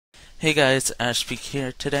Hey guys, Ashpeak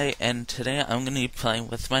here today, and today I'm going to be playing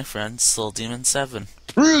with my friend souldemon7.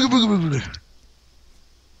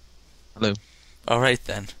 Hello. Alright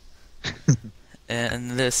then.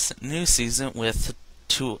 And this new season with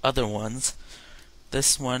two other ones.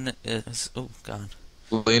 This one is... oh god.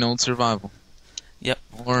 Plain old survival. Yep,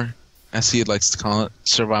 Or, as he likes to call it,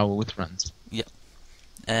 survival with friends. yep.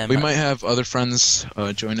 And We might have other friends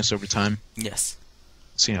join us over time. yes.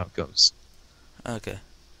 See how it goes. Okay.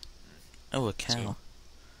 Oh, a cow. So,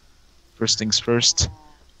 first things first.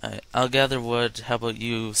 Alright, I'll gather wood. How about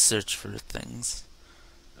you search for things?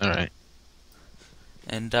 Alright.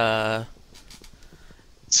 And, Let's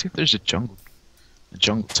see if there's a jungle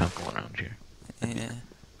temple around here. yeah,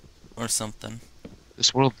 or something.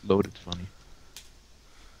 This world loaded funny.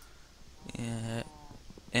 Yeah.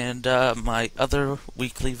 And, my other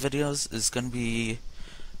weekly videos is gonna be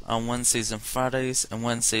on Wednesdays and Fridays, and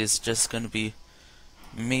Wednesday is just gonna be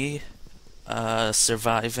me,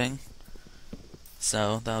 surviving.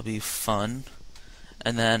 So that'll be fun.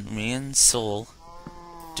 And then me and Soul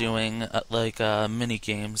doing, mini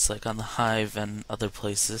games, like on the Hive and other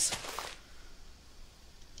places.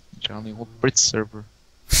 Jolly old Brit server.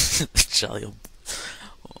 Jolly old...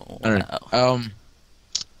 oh, Alright. wow.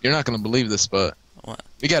 You're not gonna believe this, but What?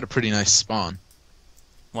 we got a pretty nice spawn.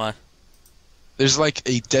 Why? There's like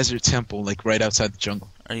a desert temple like right outside the jungle.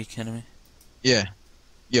 Are you kidding me? Yeah.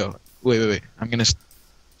 Yo, wait. I'm gonna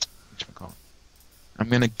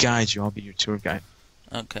guide you. I'll be your tour guide.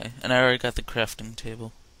 Okay, and I already got the crafting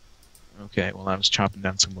table. Okay, well I was chopping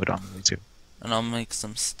down some wood on the way too. And I'll make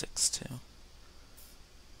some sticks too.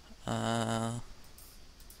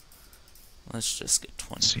 Let's just get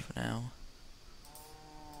 20 for now.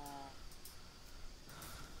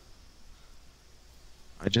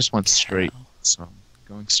 I just went straight, Cow. so I'm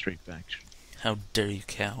going straight back. How dare you,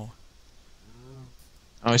 cow?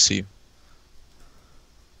 Oh, I see you.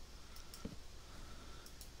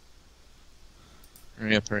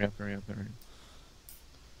 Hurry up.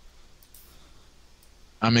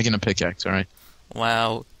 I'm making a pickaxe, alright?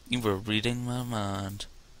 Wow, you were reading my mind.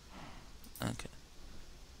 Okay.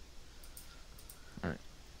 Alright.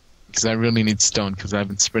 Because I really need stone, because I've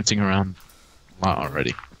been sprinting around a lot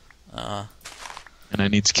already. And I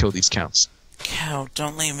need to kill these cows. Cow,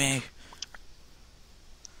 don't leave me.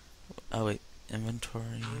 Oh wait, inventory.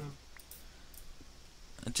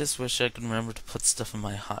 I just wish I could remember to put stuff in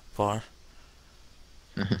my hot bar.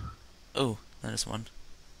 Oh, there's one.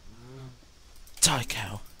 Die,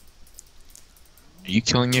 cow. Are you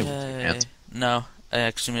killing it with your Yay. hands? No, I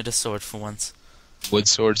actually made a sword for once. Wood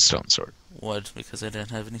sword, stone sword. Wood, because I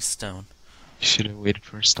didn't have any stone. You should have waited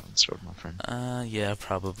for a stone sword, my friend. Yeah,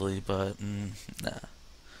 probably, but, nah.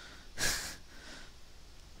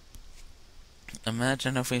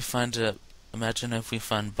 Imagine if we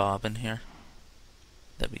find Bob in here.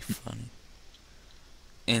 That'd be funny.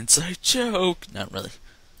 Inside joke! Not really.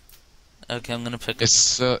 Okay, I'm gonna pick up... It's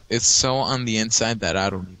so on the inside that I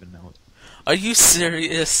don't even know it. Are you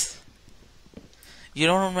serious? You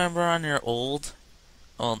don't remember on your old...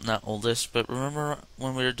 well, not oldish, but remember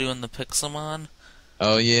when we were doing the Pixelmon?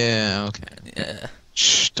 Oh yeah, okay. Yeah.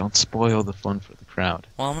 Shh, don't spoil the fun for the crowd.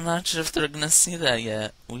 Well, I'm not sure if they're gonna see that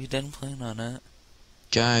yet. We didn't plan on it.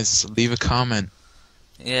 Guys, leave a comment.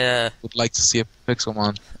 Yeah. Would like to see a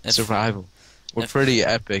Pixelmon survival. We're pretty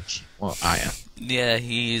epic. Well, I am. Yeah,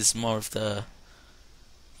 he's more of the...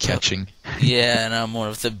 Catching. yeah, and I'm more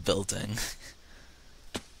of the building.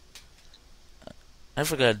 I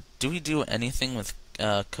forgot, do we do anything with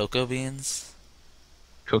cocoa beans?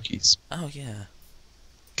 Cookies. Oh, yeah.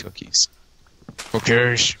 Cookies.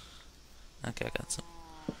 Cookies. Okay, I got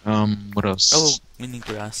some. What else? Oh, we need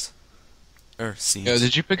grass. Or seeds. Yo,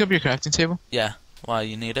 did you pick up your crafting table? Yeah. Why,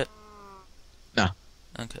 you need it? No.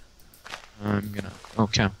 Okay. I'm gonna...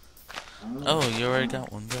 Okay. Oh, you already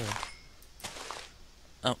got one, good.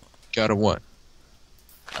 Oh. Got a what?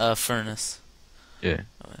 Furnace. Yeah.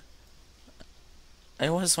 I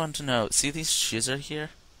always want to know, see these shoes right here?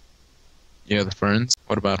 Yeah, the ferns.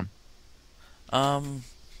 What about them?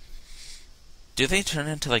 Do they turn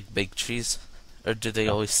into, like, big trees? Or do they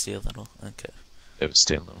always stay a little? Okay. They would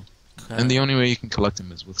stay little. Okay. And the only way you can collect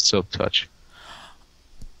them is with silk touch.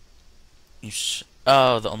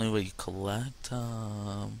 Oh, the only way you collect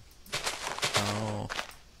them. Oh.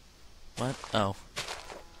 What? Oh.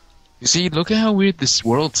 You see, look at how weird this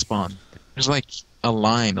world spawned. There's like a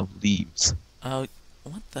line of leaves. Oh,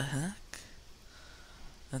 what the heck?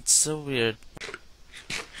 That's so weird.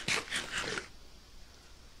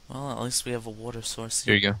 Well, at least we have a water source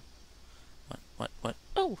Here here. you go. What?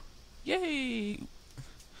 Oh! Yay!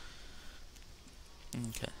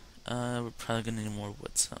 Okay. We're probably gonna need more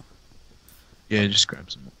wood, so... Yeah, just grab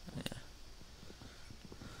some more.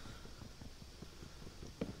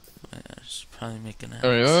 Yeah. I should probably make an axe.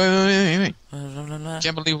 Alright, wait. Blah, blah, blah.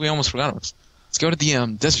 Can't believe we almost forgot about this. Let's go to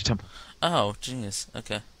the desert temple. Oh, genius.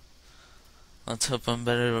 Okay. Let's hope I'm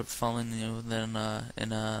better at following you than in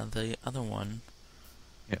the other one.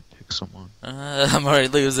 Yeah, pick someone. I'm already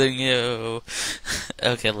losing you.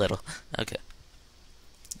 Okay, little. Okay.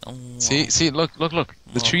 Oh, See, look.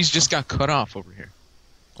 The trees just got cut off over here.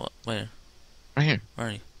 What? Where? Right here. Where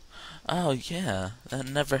are you? Oh, yeah. That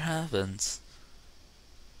never happens.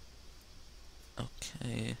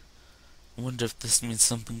 Okay. I wonder if this means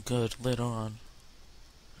something good later on.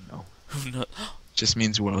 No. Who knows? Just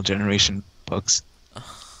means world generation bugs.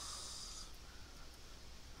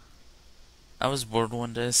 I was bored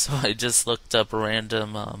one day, so I just looked up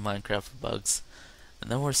random Minecraft bugs, and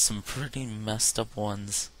there were some pretty messed up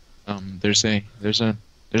ones. There's a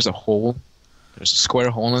hole. There's a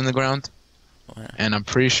square hole in the ground, Where? and I'm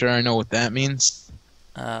pretty sure I know what that means.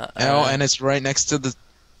 And it's right next to the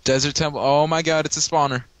desert temple. Oh my god, it's a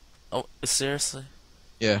spawner. Oh, seriously?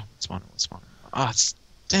 Yeah, spawner.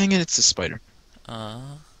 Dang it, it's a spider.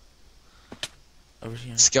 Over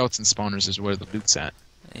here. Scouts and spawners is where the loot's at.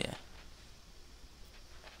 Yeah.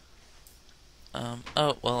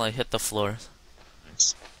 Oh, well, I hit the floor.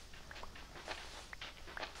 Nice.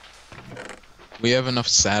 We have enough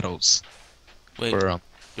saddles Wait, for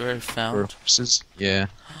you already for found? horses. Yeah,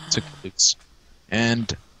 took boots.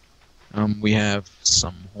 And we have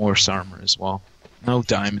some horse armor as well. No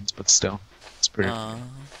diamonds, but still, it's pretty.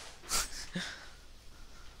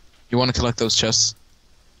 You want to collect those chests?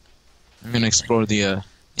 I'm gonna explore the Yeah,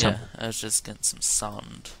 temple. I was just getting some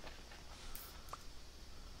sound.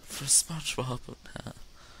 For SpongeBob.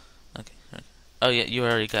 Okay. Oh, yeah, you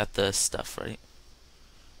already got the stuff, right?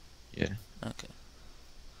 Yeah. Okay.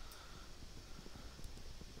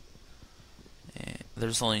 Yeah,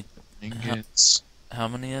 there's only... Ingots. How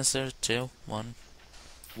many is there? 2? 1?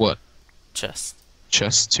 What? Chest.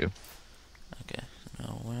 Chest 2. Okay.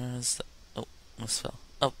 Now, where is the... Oh, almost fell.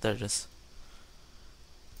 Oh, there it is.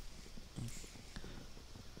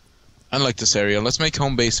 I like this area. Let's make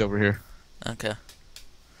home base over here. Okay.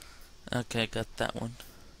 Okay, got that one.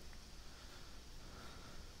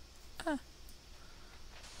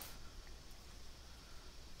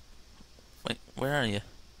 Wait, where are you?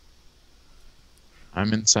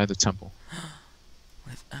 I'm inside the temple.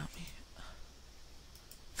 Without me.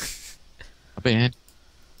 Up ahead.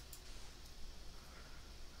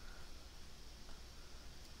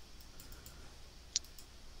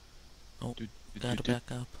 Oh, gotta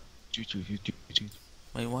back up.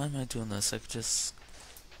 Wait, why am I doing this? I could just...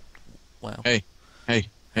 Wow. Hey,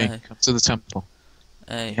 come to the temple.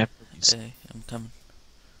 Hey, Have cookies. hey, I'm coming.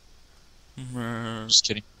 Just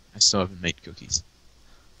kidding. I still haven't made cookies.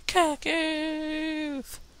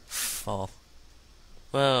 Cookies! Fall.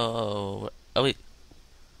 Whoa. Oh, wait.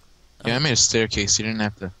 Yeah, I made a staircase. You didn't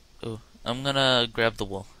have to. Oh, I'm gonna grab the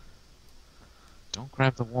wool. Don't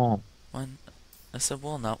grab the wall. One. I said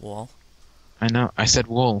wool, not wall. I know. I said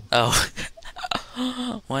wool. Oh.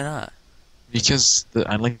 Why not? Because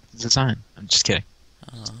I like the design. I'm just kidding.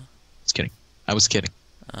 Just kidding. I was kidding.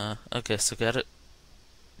 Okay, so got it?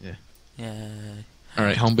 Yeah. Yay.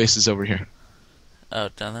 Alright, home base is over here. Oh,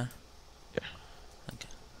 down there? Yeah. Okay.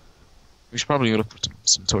 We should probably look for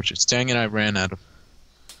some torches. Dang it, I ran out of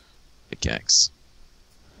pickaxe.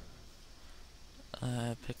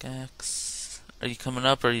 Pickaxe. Are you coming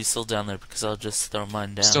up or are you still down there? Because I'll just throw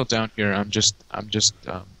mine down. Still down here. I'm just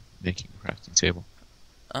making a crafting table.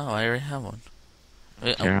 Oh, I already have one.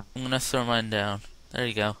 Wait, Yeah. I'm gonna throw mine down. There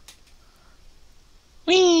you go.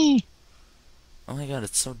 Whee! Oh my god,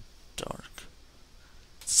 it's so dark.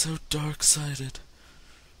 It's so dark-sided.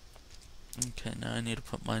 Okay, now I need to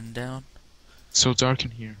put mine down. It's so dark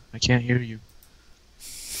in here. I can't hear you.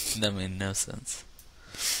 That made no sense.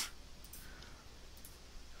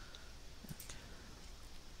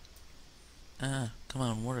 Come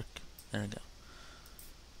on, work. There we go.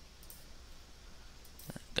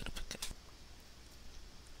 Gotta pick it.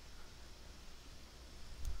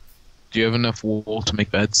 Do you have enough wool to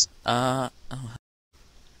make beds? Oh.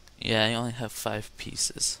 Yeah, I only have 5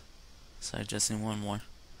 pieces. So I just need one more.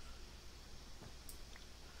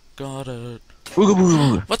 Got it.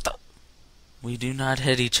 What the? We do not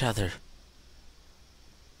hit each other.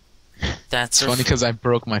 That's It's funny because I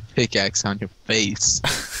broke my pickaxe on your face.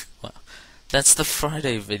 Well, that's the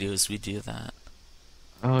Friday videos we do that.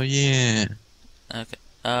 Oh yeah. Okay.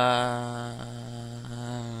 I'm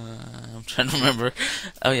trying to remember.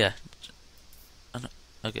 Oh yeah. Oh, no.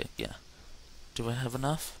 Okay, yeah. Do I have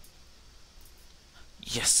enough?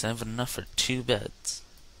 Yes, I have enough for 2 beds.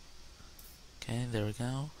 Okay, there we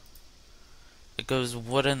go. It goes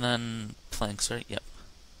wood and then planks, right? Yep.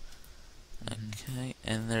 Okay,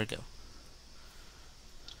 and there we go.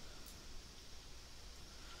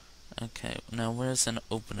 Okay, now where's an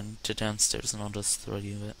opening to downstairs, and I'll just throw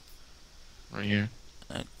you it. Right here.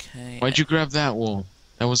 Okay. Why'd you grab that wool?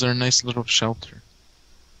 That was our nice little shelter.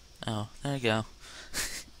 Oh, there you go.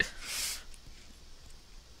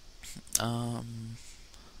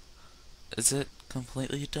 Is it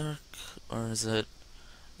completely dark, or is it?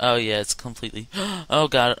 Oh yeah, it's completely. Oh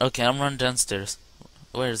god. Okay, I'm running downstairs.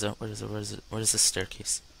 Where is it? Where is it? Where is it? Where's the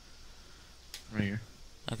staircase? Right here.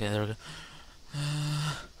 Okay, there we go.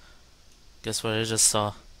 Guess what I just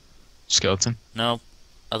saw? Skeleton. Nope.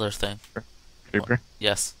 Other thing. Creeper.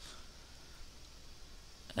 Yes.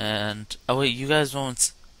 And oh wait, you guys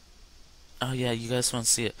won't. Oh yeah, you guys won't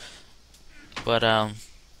see it. But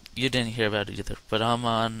you didn't hear about it either. But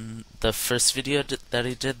on the first video that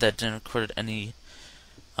he did that didn't record any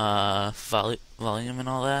volume and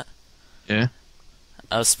all that. Yeah.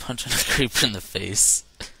 I was punching a creeper in the face.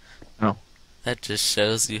 Oh. That just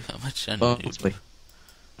shows you how much I Lovely.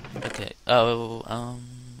 Okay. Oh,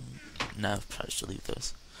 no, probably should leave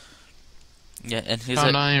those. Yeah, and he's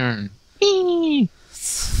Found like, iron.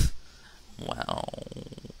 wow.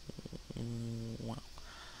 Wow.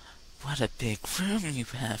 What a big room you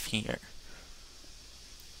have here.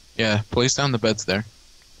 Yeah, place down the beds there.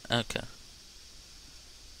 Okay.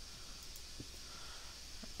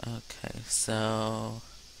 Okay, so...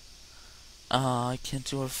 Oh, I can't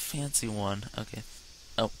do a fancy one. Okay.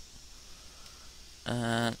 Oh.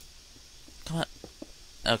 Come on.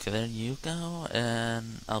 Okay, there you go,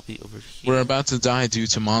 and I'll be over here. We're about to die due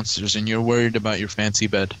to monsters, and you're worried about your fancy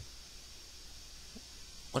bed.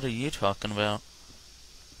 What are you talking about?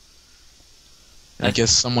 I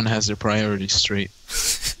guess someone has their priorities straight.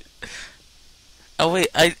 Oh wait,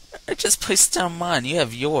 I just placed down mine. You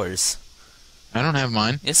have yours. I don't have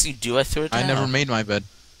mine. Yes, you do. I threw it down. I never made my bed.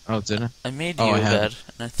 Oh, did I? I made you I a have bed, it.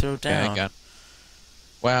 and I threw it down. Yeah, I got it.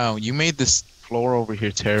 Wow, you made this floor over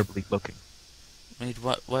here terribly looking. Made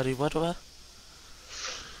what? What?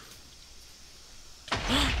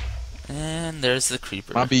 And there's the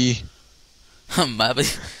creeper. Bobby. Bobby.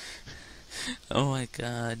 Oh my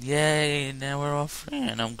god. Yay, now we're all free,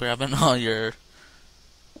 and I'm grabbing all your...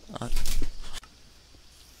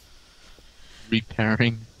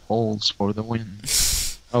 Repairing holes for the wind.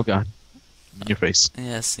 Oh god. In your face.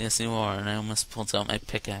 Yes, you are, and I almost pulled out my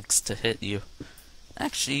pickaxe to hit you.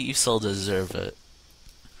 Actually, you still deserve it.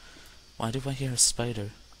 Why do I hear a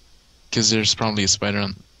spider? Because there's probably a spider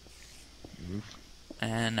on the roof.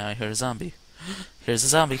 And now I hear a zombie. Here's a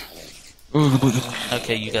zombie.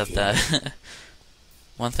 Okay, you got that.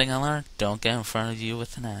 One thing I learned, don't get in front of you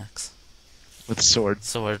with an axe. With a sword.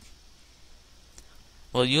 Sword.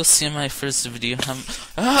 Well, you'll see in my first video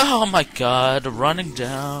oh my god, running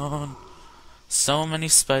down. So many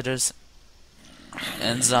spiders.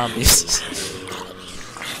 And zombies.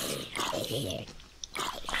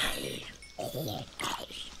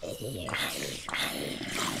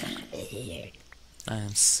 I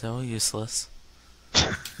am so useless.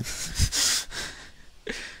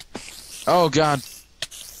 Oh god.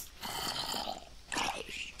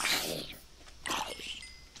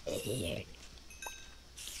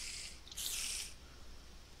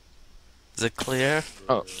 Is it clear?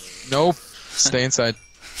 Oh, nope. Stay inside.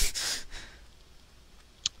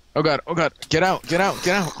 Oh god, get out, get out,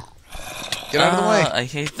 get out. Get out of the way. I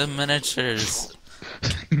hate the miniatures.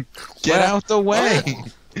 Get out the way.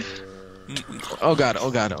 Oh god.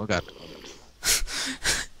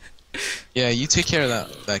 Yeah, you take care of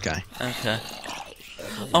that guy. Okay.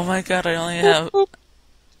 Oh my god, I only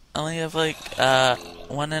have like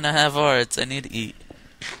 1.5 hours. I need to eat.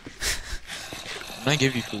 Can I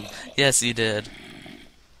give you food? Yes, you did.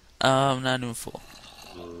 I'm not even full.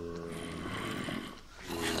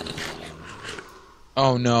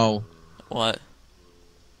 Oh no. What?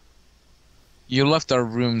 You left our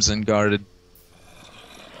rooms unguarded.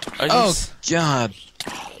 God.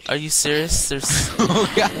 Are you serious? There's. Oh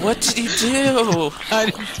god. What did you do? I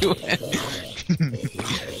didn't do it.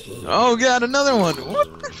 Oh god, another one.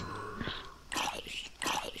 What the?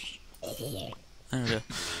 There we go.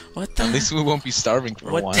 What the? At least we won't be starving for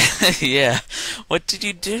a while. Yeah. What did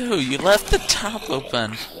you do? You left the top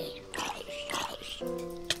open.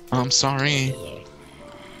 I'm sorry.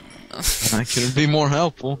 And I couldn't be more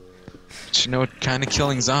helpful. But you know what kind of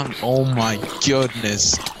killing zombie? Oh my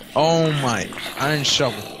goodness. Oh my. Iron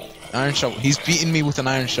shovel. Iron shovel. He's beating me with an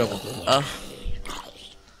iron shovel. Oh.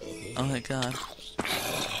 Oh my god.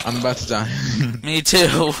 I'm about to die. Me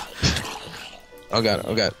too. Oh god.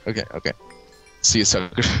 Okay. See you,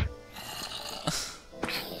 sucker.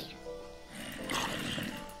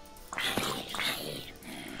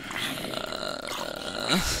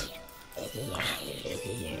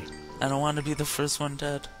 want to be the first one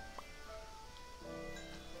dead?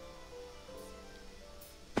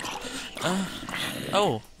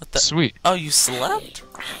 Oh, what the? Sweet. Oh, you slept?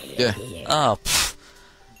 Yeah. Oh, pfft.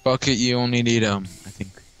 Bucket, you only need, I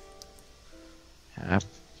think, half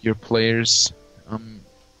your players,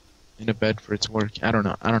 in a bed for it to work. I don't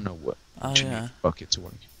know what Oh, you yeah. need Bucket to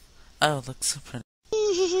work. Oh, it looks so pretty.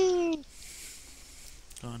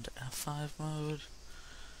 Go into F5 mode.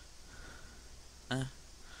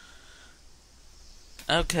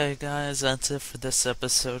 Okay, guys, that's it for this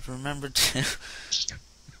episode. Remember to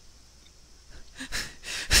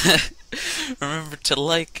remember to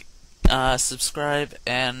like, subscribe,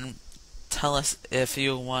 and tell us if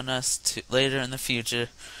you want us to later in the future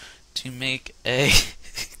to make a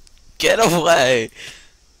getaway.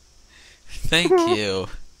 Thank you.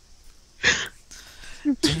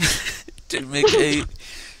 to make a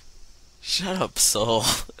shut up, soul.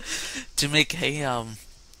 To make a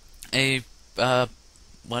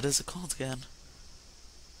what is it called again?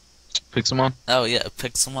 Pixelmon? Oh yeah,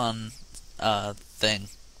 Pixelmon thing.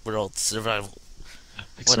 World survival.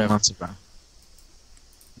 Pixelmon survival.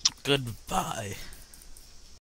 Goodbye.